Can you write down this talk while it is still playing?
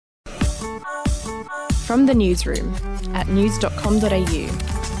From the newsroom at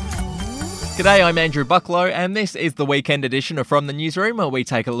news.com.au. G'day, I'm Andrew Bucklow, and this is the weekend edition of From the Newsroom, where we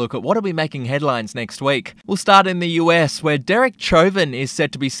take a look at what will be making headlines next week. We'll start in the US, where Derek Chauvin is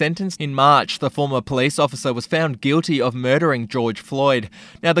set to be sentenced in March. The former police officer was found guilty of murdering George Floyd.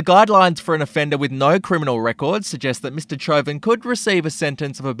 Now, the guidelines for an offender with no criminal record suggest that Mr. Chauvin could receive a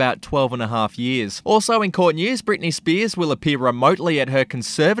sentence of about 12 and a half years. Also in court news, Britney Spears will appear remotely at her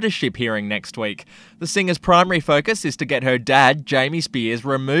conservatorship hearing next week. The singer's primary focus is to get her dad, Jamie Spears,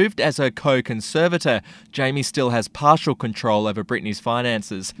 removed as her co-conservator. Jamie still has partial control over Britney's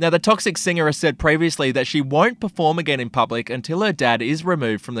finances. Now, the Toxic singer has said previously that she won't perform again in public until her dad is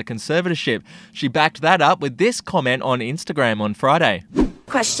removed from the conservatorship. She backed that up with this comment on Instagram on Friday.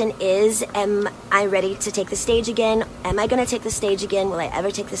 Question is, am I ready to take the stage again? Am I going to take the stage again? Will I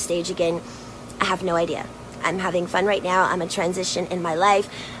ever take the stage again? I have no idea. I'm having fun right now. I'm in transition in my life,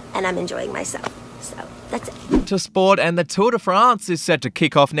 and I'm enjoying myself. So that's it. To sport, and the Tour de France is set to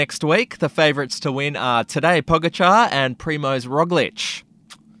kick off next week. The favourites to win are Tadej Pogacar and Primož Roglič.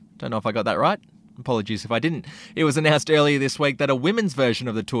 Don't know if I got that right. Apologies if I didn't. It was announced earlier this week that a women's version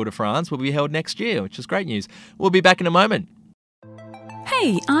of the Tour de France will be held next year, which is great news. We'll be back in a moment.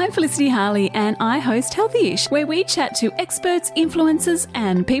 Hey, I'm Felicity Harley and I host Healthyish, where we chat to experts, influencers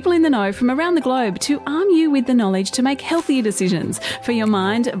and people in the know from around the globe to arm you with the knowledge to make healthier decisions for your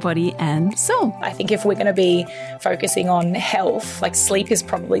mind, body and soul. I think if we're going to be focusing on health, like sleep is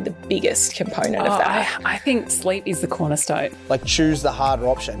probably the biggest component of that. I think sleep is the cornerstone. Like, choose the harder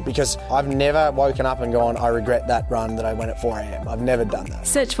option, because I've never woken up and gone, I regret that run that I went at 4 a.m. I've never done that.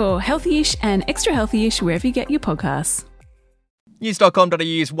 Search for Healthyish and Extra Healthyish wherever you get your podcasts.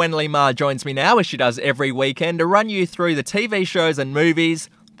 News.com.au's Wenlei Ma joins me now, as she does every weekend, to run you through the TV shows and movies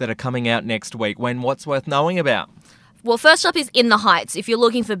that are coming out next week. Wen, what's worth knowing about? Well, first up is In the Heights. If you're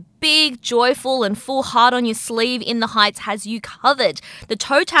looking for big, joyful and full heart on your sleeve, In the Heights has you covered. The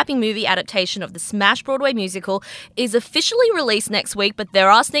toe-tapping movie adaptation of the smash Broadway musical is officially released next week, but there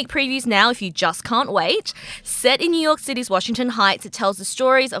are sneak previews now if you just can't wait. Set in New York City's Washington Heights, it tells the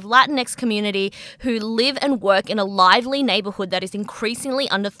stories of Latinx community who live and work in a lively neighborhood that is increasingly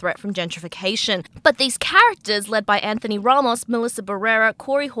under threat from gentrification. But these characters, led by Anthony Ramos, Melissa Barrera,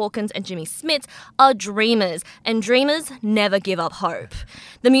 Corey Hawkins and Jimmy Smits, are dreamers, and dreamers never give up hope.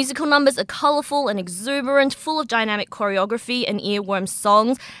 The musical numbers are colourful and exuberant, full of dynamic choreography and earworm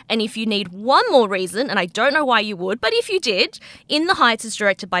songs. And if you need one more reason, and I don't know why you would, but if you did, In the Heights is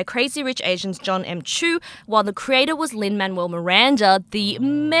directed by Crazy Rich Asians' John M. Chu, while the creator was Lin-Manuel Miranda, the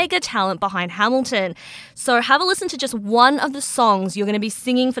mega talent behind Hamilton. So have a listen to just one of the songs you're going to be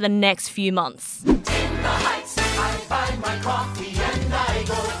singing for the next few months. In the Heights, I find my coffee and I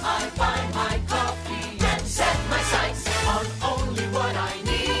go. I find my coffee and set my sights on only what I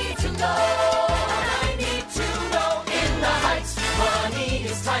need to know. What I need to know. In the Heights, money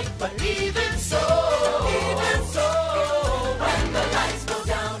is tight, but even so, when the lights go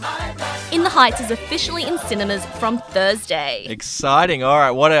down, I blast. In the Heights is officially in cinemas from Thursday. Exciting. All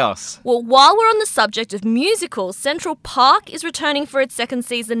right, what else? Well, while we're on the subject of musicals, Central Park is returning for its second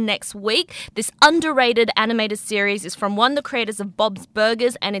season next week. This underrated animated series is from the creators of Bob's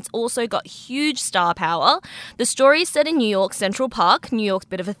Burgers, and it's also got huge star power. The story is set in New York, Central Park, New York's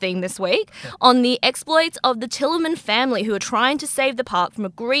bit of a theme this week, on the exploits of the Tillerman family who are trying to save the park from a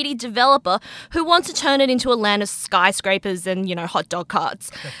greedy developer who wants to turn it into a land of skyscrapers and, hot dog carts.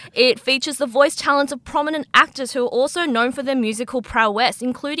 It features the voice talents of prominent actors who are also known for their musical prowess,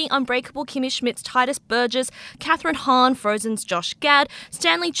 including Unbreakable Kimmy Schmidt's Titus Burgess, Katherine Hahn, Frozen's Josh Gad,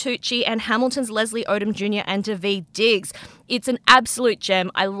 Stanley Tucci, and Hamilton's Leslie Odom Jr. and Daveed Diggs. It's an absolute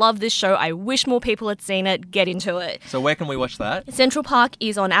gem. I love this show. I wish more people had seen it. Get into it. So where can we watch that? Central Park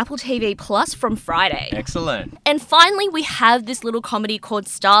is on Apple TV Plus from Friday. Excellent. And finally, we have this little comedy called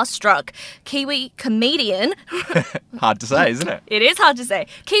Starstruck. Kiwi comedian... Hard to say, isn't it? It is hard to say.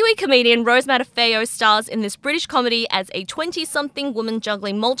 Kiwi comedian Rose Matafeo stars in this British comedy as a 20-something woman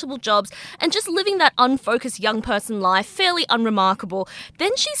juggling multiple jobs and just living that unfocused young person life, fairly unremarkable.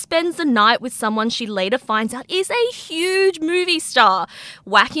 Then she spends the night with someone she later finds out is a huge movie star.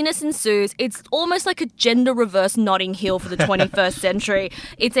 Wackiness ensues. It's almost like a gender reverse Notting Hill for the 21st century.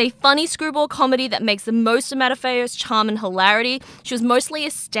 It's a funny screwball comedy that makes the most of Matafeo's charm and hilarity. She was mostly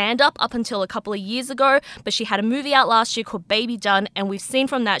a stand-up up until a couple of years ago, but she had a movie out last year called Baby Done, and we've seen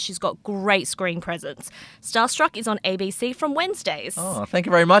from that she's got great screen presence. Starstruck is on ABC from Wednesdays. Oh, thank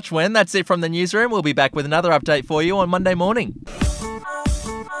you very much, Wen. That's it from the newsroom. We'll be back with another update for you on Monday morning.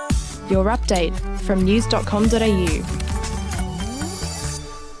 Your update from news.com.au.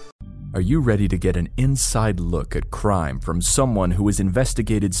 Are you ready to get an inside look at crime from someone who has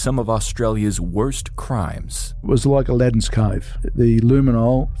investigated some of Australia's worst crimes? It was like Aladdin's Cave. The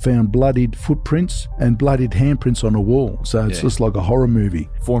luminol found bloodied footprints and bloodied handprints on a wall, so it's just like a horror movie.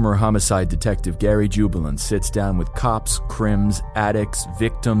 Former homicide detective Gary Jubilant sits down with cops, crims, addicts,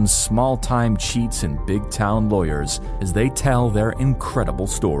 victims, small-time cheats, and big-town lawyers as they tell their incredible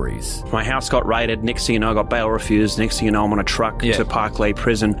stories. My house got raided. Next thing you know, I got bail refused. Next thing you know, I'm on a truck to Parklea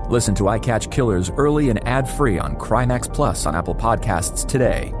Prison. Listen to I Catch Killers early and ad-free on Crimex Plus on Apple Podcasts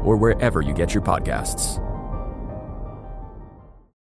today or wherever you get your podcasts.